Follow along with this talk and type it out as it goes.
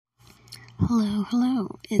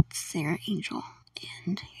Hello, it's Sarah Angel,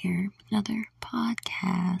 and here with another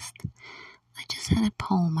podcast. I just had a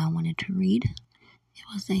poem I wanted to read. It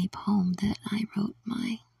was a poem that I wrote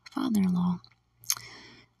my father-in-law.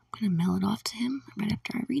 I'm going to mail it off to him right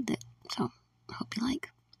after I read it, so I hope you like.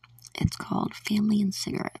 It's called Family and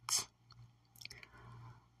Cigarettes.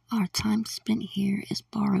 Our time spent here is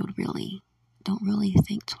borrowed, really. Don't really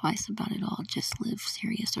think twice about it all, just live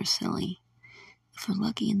serious or silly. If we're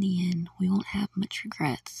lucky in the end, we won't have much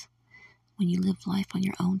regrets when you live life on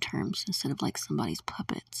your own terms instead of like somebody's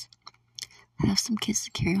puppets. Have some kids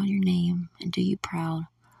to carry on your name and do you proud,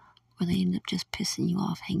 or they end up just pissing you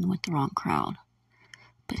off hanging with the wrong crowd.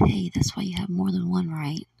 But hey, that's why you have more than one,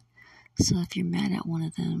 right? So if you're mad at one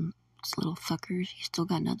of them little fuckers, you still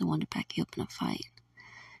got another one to back you up in a fight.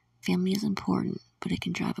 Family is important, but it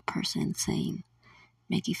can drive a person insane,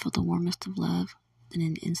 make you feel the warmest of love, then in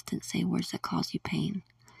an instant say words that cause you pain.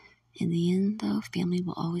 In the end, though, family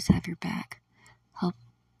will always have your back, help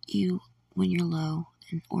you when you're low,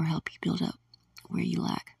 or help you build up where you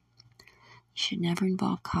lack. You should never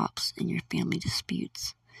involve cops in your family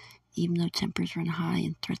disputes. Even though tempers run high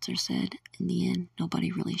and threats are said, in the end,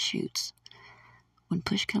 nobody really shoots. When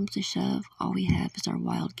push comes to shove, all we have is our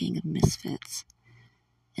wild gang of misfits.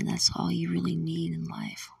 And that's all you really need in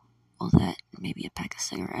life. Well, that and maybe a pack of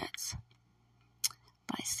cigarettes.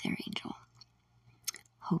 By Sarah Angel.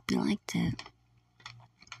 Hope you liked it.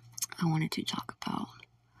 I wanted to talk about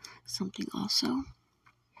something also.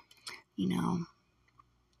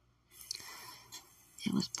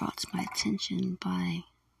 It was brought to my attention by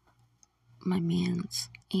my man's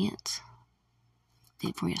aunt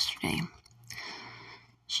day before yesterday.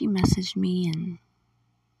 She messaged me and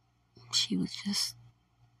she was just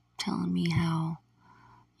telling me how,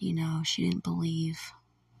 she didn't believe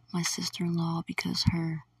my sister-in-law because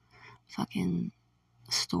her fucking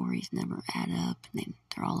stories never add up and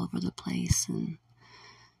they're all over the place, and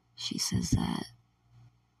she says that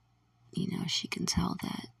she can tell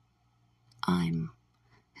that I'm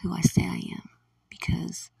who I say I am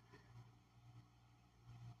because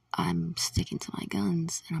I'm sticking to my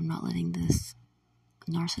guns and I'm not letting this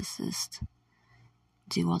narcissist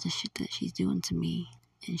do all the shit that she's doing to me.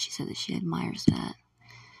 And she said that she admires that.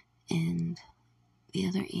 And the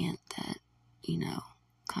other aunt that,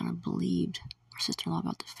 kind of believed her sister-in-law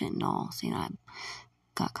about the fentanyl, saying I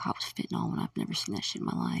got cops fentanyl when I've never seen that shit in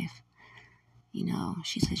my life.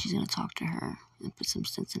 She said she's going to talk to her and put some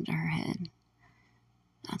sense into her head.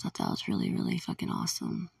 I thought that was really, really fucking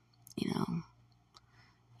awesome.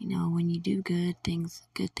 When you do good things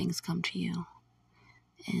come to you.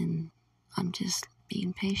 And I'm just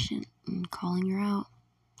being patient and calling her out.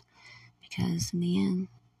 Because in the end,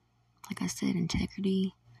 like I said,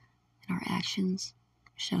 integrity and our actions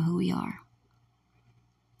show who we are.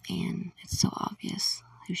 And it's so obvious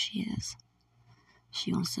who she is.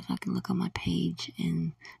 She wants to fucking look on my page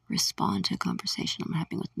and respond to a conversation I'm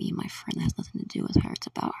having with me and my friend that has nothing to do with her. It's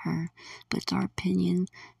about her, but it's our opinion,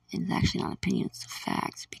 and it's actually not opinion, it's a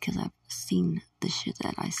fact, because I've seen the shit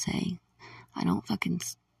that I say. I don't fucking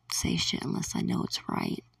say shit unless I know it's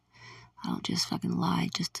right. I don't just fucking lie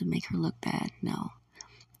just to make her look bad. No.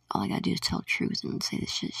 All I gotta do is tell the truth and say the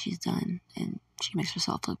shit she's done, and she makes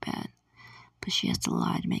herself look bad. But she has to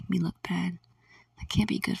lie to make me look bad. That can't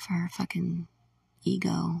be good for her fucking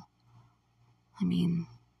ego. I mean,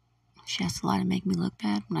 she has to lie to make me look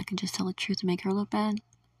bad when I can just tell the truth to make her look bad.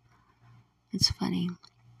 It's funny.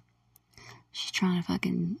 She's trying to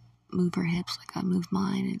fucking move her hips like I move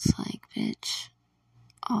mine. It's like, bitch,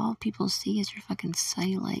 all people see is your fucking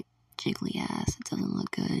cellulite jiggly ass. It doesn't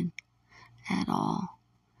look good at all.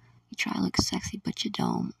 You try to look sexy, but you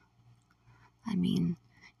don't. I mean,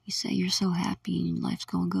 you say you're so happy and life's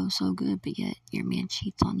gonna go so good, but yet your man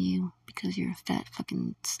cheats on you because you're a fat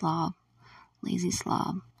fucking slob, lazy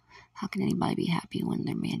slob. How can anybody be happy when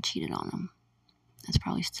their man cheated on them? That's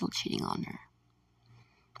probably still cheating on her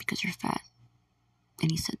because you're fat. And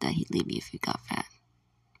he said that he'd leave you if you got fat.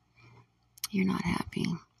 You're not happy.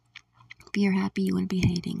 If you're happy, you wouldn't be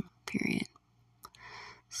hating, period.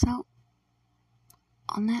 So,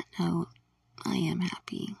 on that note, I am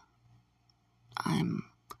happy. I'm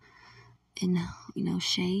in,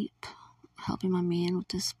 shape, helping my man with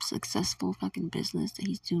this successful fucking business that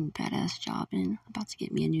he's doing a badass job in. About to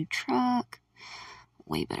get me a new truck.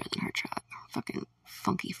 Way better than her truck. Fucking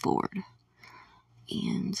funky Ford.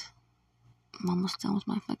 And I'm almost done with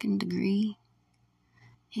my fucking degree.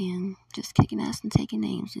 And just kicking ass and taking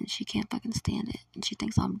names. And she can't fucking stand it. And she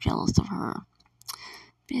thinks I'm jealous of her.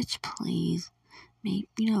 Bitch, please. Maybe,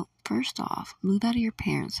 first off, move out of your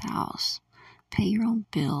parents' house. Pay your own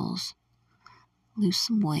bills. Lose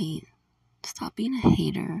some weight. stop being a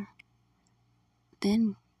hater.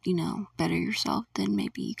 Then, better yourself. Then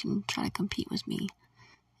maybe you can try to compete with me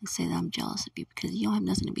and say that I'm jealous of you, because you don't have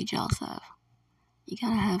nothing to be jealous of. You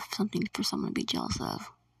gotta have something for someone to be jealous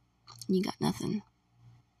of. And you got nothing.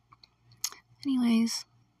 Anyways,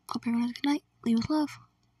 hope everyone has a good night. Leave with love.